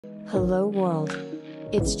Hello world.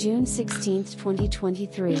 It's June 16,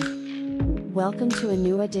 2023. Welcome to a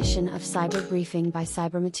new edition of Cyber Briefing by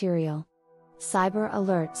Cybermaterial. Cyber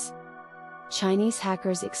Alerts. Chinese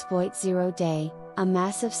hackers exploit zero-day, a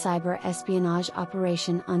massive cyber espionage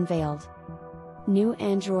operation unveiled. New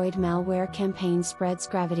Android malware campaign spreads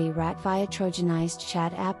gravity rat via Trojanized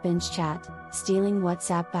chat app Binge Chat, stealing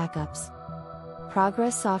WhatsApp backups.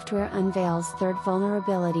 Progress Software unveils third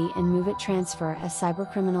vulnerability in MOVEit transfer as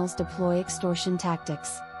cybercriminals deploy extortion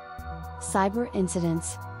tactics. Cyber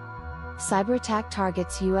incidents. Cyberattack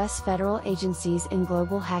targets U.S. federal agencies in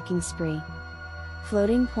global hacking spree.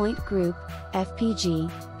 Floating Point Group,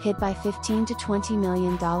 FPG, hit by $15 to $20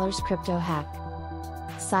 million crypto hack.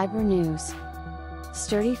 Cyber news.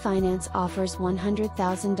 Sturdy Finance offers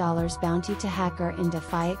 $100,000 bounty to hacker in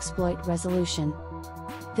Defy exploit resolution.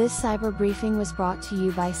 This cyber briefing was brought to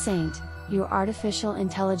you by Saint, your artificial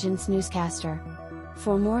intelligence newscaster.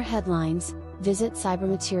 For more headlines, visit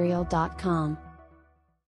cybermaterial.com.